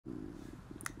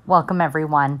Welcome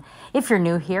everyone. If you're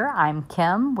new here, I'm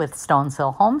Kim with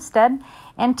Stoneshill Homestead,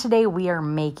 and today we are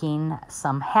making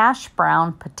some hash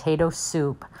brown potato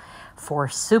soup for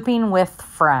souping with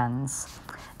friends.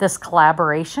 This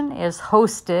collaboration is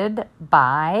hosted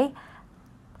by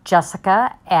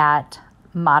Jessica at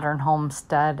Modern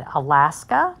Homestead,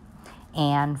 Alaska,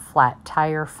 and Flat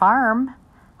Tire Farm,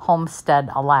 Homestead,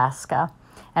 Alaska.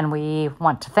 And we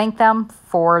want to thank them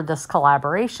for this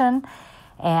collaboration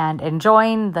and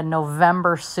enjoying the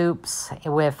November soups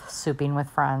with Souping with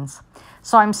Friends.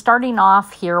 So I'm starting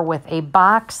off here with a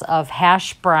box of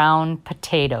hash brown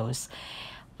potatoes.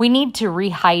 We need to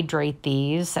rehydrate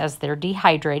these as they're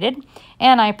dehydrated,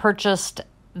 and I purchased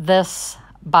this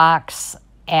box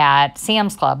at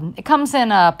Sam's Club. It comes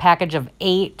in a package of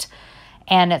 8,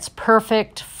 and it's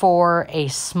perfect for a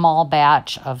small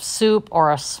batch of soup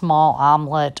or a small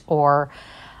omelet or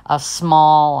a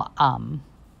small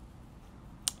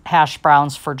hash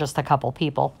browns for just a couple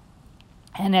people.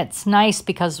 And it's nice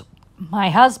because my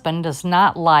husband does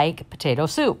not like potato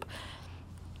soup.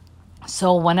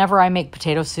 So whenever I make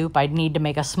potato soup, I need to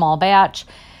make a small batch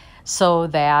so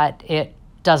that it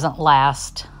doesn't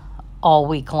last all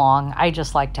week long. I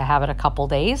just like to have it a couple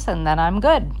days and then I'm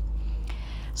good.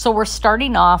 So we're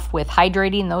starting off with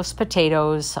hydrating those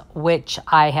potatoes, which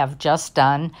I have just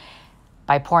done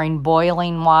by pouring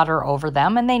boiling water over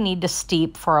them, and they need to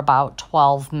steep for about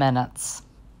 12 minutes.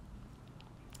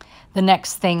 The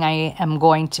next thing I am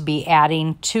going to be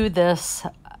adding to this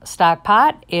stock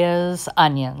pot is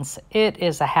onions. It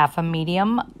is a half a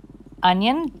medium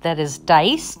onion that is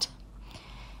diced,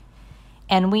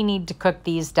 and we need to cook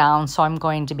these down, so I'm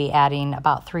going to be adding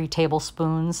about 3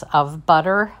 tablespoons of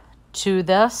butter to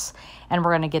this, and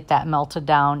we're going to get that melted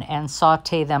down and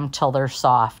saute them till they're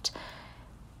soft.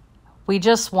 We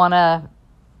just want to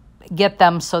get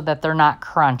them so that they're not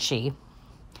crunchy.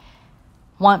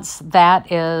 Once that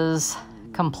is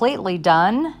completely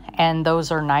done and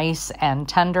those are nice and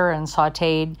tender and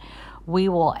sauteed, we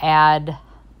will add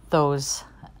those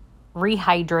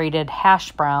rehydrated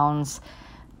hash browns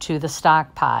to the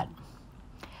stock pot.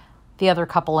 The other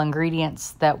couple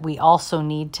ingredients that we also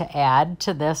need to add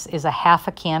to this is a half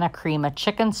a can of cream of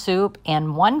chicken soup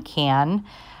and 1 can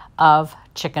of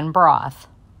chicken broth.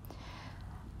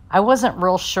 I wasn't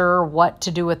real sure what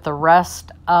to do with the rest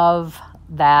of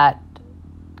that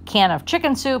can of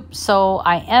chicken soup, so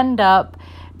I end up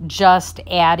just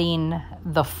adding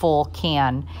the full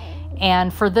can.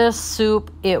 And for this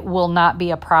soup, it will not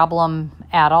be a problem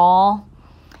at all,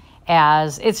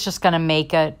 as it's just going to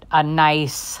make it a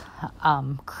nice,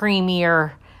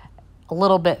 creamier, a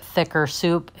little bit thicker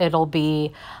soup. It'll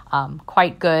be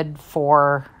quite good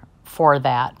for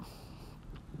that.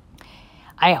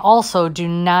 I also do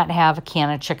not have a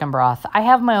can of chicken broth. I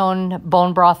have my own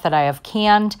bone broth that I have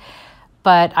canned,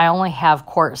 but I only have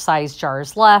quart-sized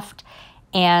jars left.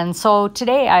 And so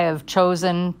today I have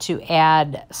chosen to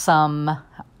add some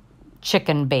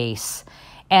chicken base.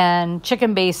 And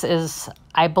chicken base is,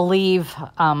 I believe,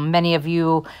 many of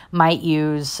you might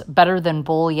use better than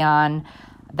bouillon.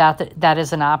 That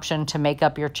is an option to make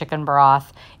up your chicken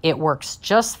broth. It works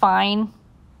just fine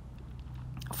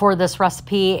for this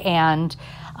recipe, and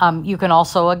you can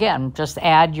also, again, just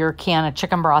add your can of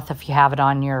chicken broth if you have it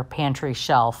on your pantry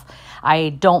shelf.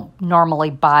 I don't normally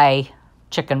buy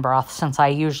chicken broth since I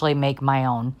usually make my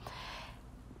own,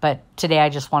 but today I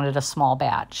just wanted a small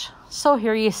batch. So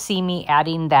here you see me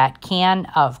adding that can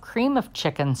of cream of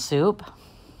chicken soup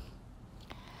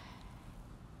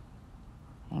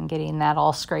and getting that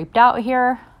all scraped out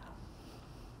here.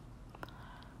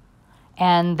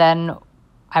 And then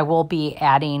I will be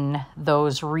adding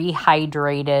those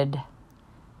rehydrated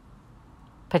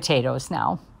potatoes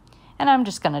now. And I'm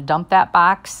just going to dump that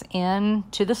box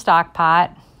into the stock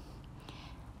pot.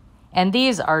 And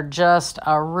these are just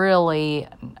a really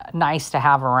nice to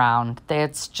have around.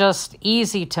 It's just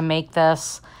easy to make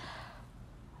this,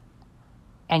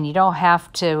 and you don't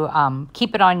have to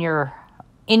keep it on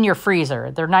in your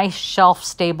freezer. They're nice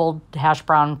shelf-stable hash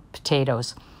brown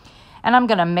potatoes. And I'm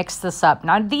going to mix this up.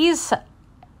 Now these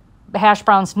hash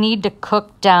browns need to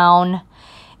cook down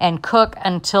and cook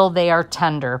until they are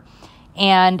tender.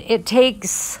 And it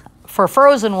takes, for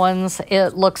frozen ones,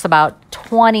 it looks about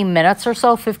 20 minutes or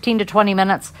so, 15 to 20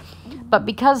 minutes. But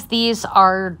because these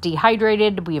are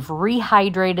dehydrated, we've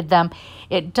rehydrated them,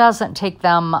 it doesn't take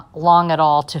them long at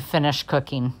all to finish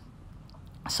cooking.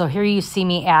 So here you see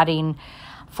me adding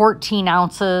 14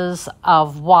 ounces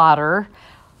of water,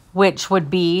 which would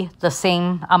be the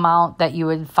same amount that you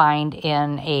would find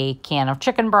in a can of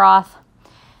chicken broth.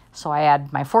 So I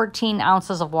add my 14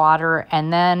 ounces of water,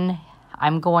 and then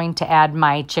I'm going to add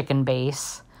my chicken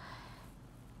base.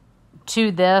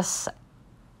 to this,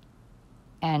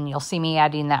 and you'll see me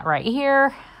adding that right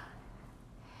here.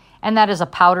 And that is a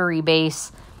powdery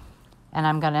base, and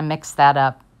I'm going to mix that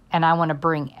up. And I want to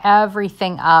bring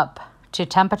everything up to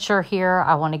temperature here.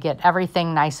 I want to get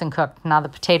everything nice and cooked. Now the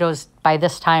potatoes by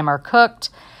this time are cooked,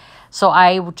 so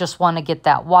I just want to get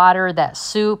that water, that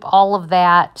soup, all of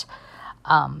that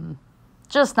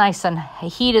just nice and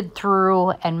heated through,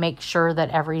 and make sure that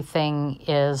everything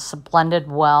is blended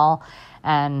well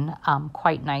and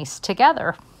quite nice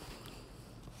together.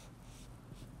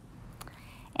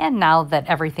 And now that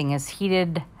everything is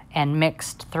heated and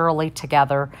mixed thoroughly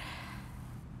together,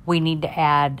 we need to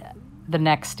add the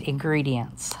next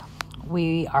ingredients.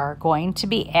 We are going to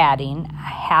be adding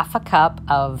 1/2 cup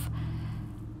of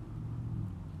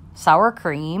sour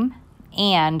cream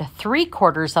and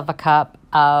 3/4 cup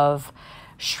of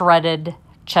shredded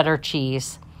cheddar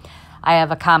cheese. I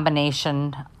have a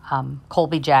combination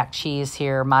Colby Jack cheese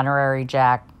here, Monterey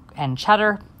Jack and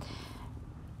cheddar.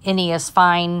 Any is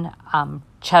fine.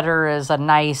 Cheddar is a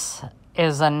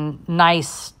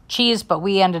nice cheese, but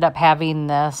we ended up having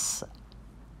this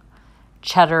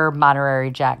cheddar Monterey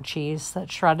Jack cheese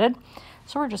that's shredded.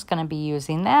 So we're just going to be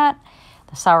using that.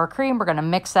 The sour cream, we're going to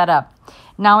mix that up.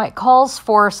 Now it calls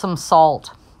for some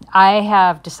salt. I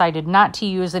have decided not to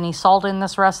use any salt in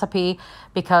this recipe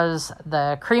because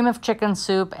the cream of chicken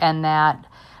soup and that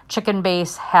chicken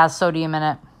base has sodium in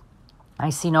it. I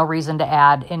see no reason to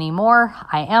add any more.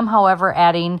 I am, however,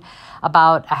 adding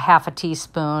about 1/2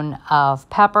 teaspoon of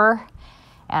pepper,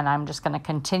 and I'm just going to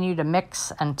continue to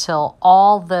mix until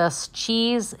all this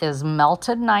cheese is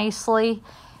melted nicely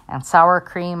and sour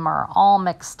cream are all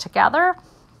mixed together.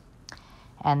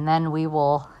 And then we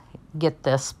will get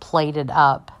this plated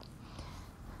up.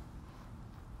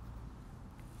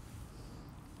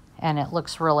 And it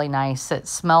looks really nice. It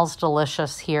smells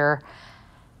delicious here.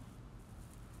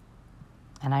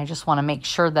 And I just want to make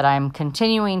sure that I'm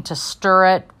continuing to stir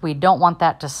it. We don't want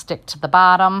that to stick to the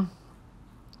bottom,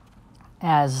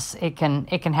 as it can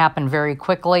happen very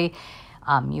quickly.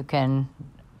 You can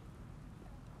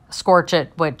scorch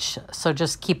it, so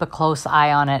just keep a close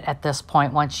eye on it at this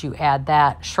point once you add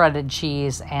that shredded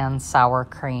cheese and sour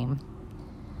cream.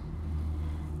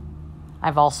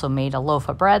 I've also made a loaf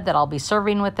of bread that I'll be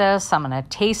serving with this. I'm going to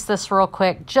taste this real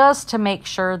quick just to make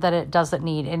sure that it doesn't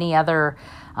need any other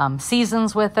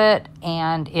seasons with it,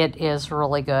 and it is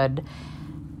really good.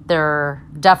 There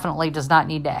definitely does not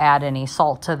need to add any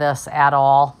salt to this at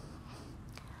all.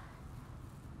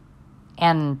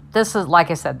 And this is,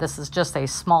 like I said, this is just a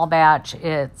small batch.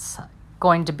 It's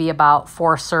going to be about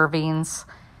 4 servings,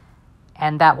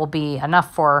 and that will be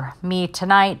enough for me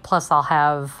tonight. Plus I'll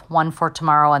have 1 for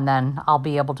tomorrow, and then I'll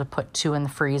be able to put 2 in the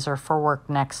freezer for work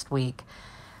next week.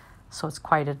 So it's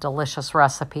quite a delicious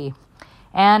recipe.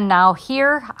 And now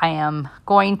here I am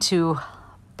going to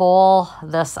bowl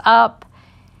this up.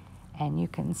 And you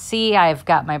can see I've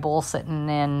got my bowl sitting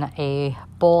in a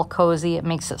bowl cozy. It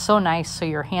makes it so nice so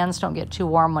your hands don't get too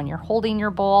warm when you're holding your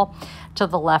bowl. To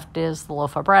the left is the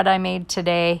loaf of bread I made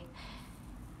today.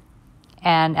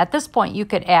 And at this point you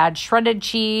could add shredded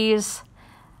cheese,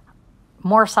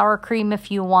 more sour cream if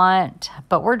you want.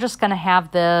 But we're just going to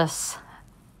have this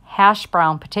hash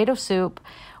brown potato soup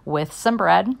with some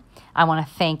bread. I want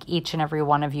to thank each and every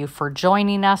one of you for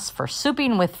joining us for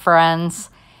Souping with Friends.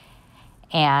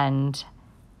 And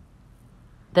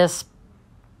this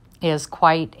is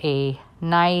quite a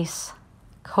nice,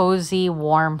 cozy,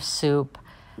 warm soup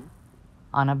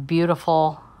on a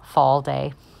beautiful fall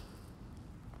day.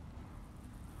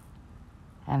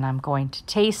 And I'm going to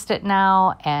taste it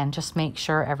now and just make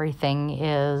sure everything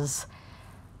is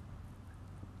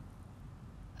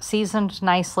seasoned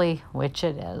nicely, which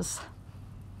it is.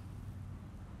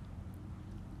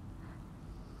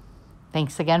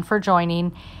 Thanks again for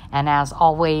joining, and as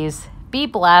always, be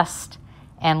blessed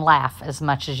and laugh as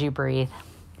much as you breathe.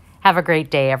 Have a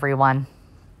great day, everyone.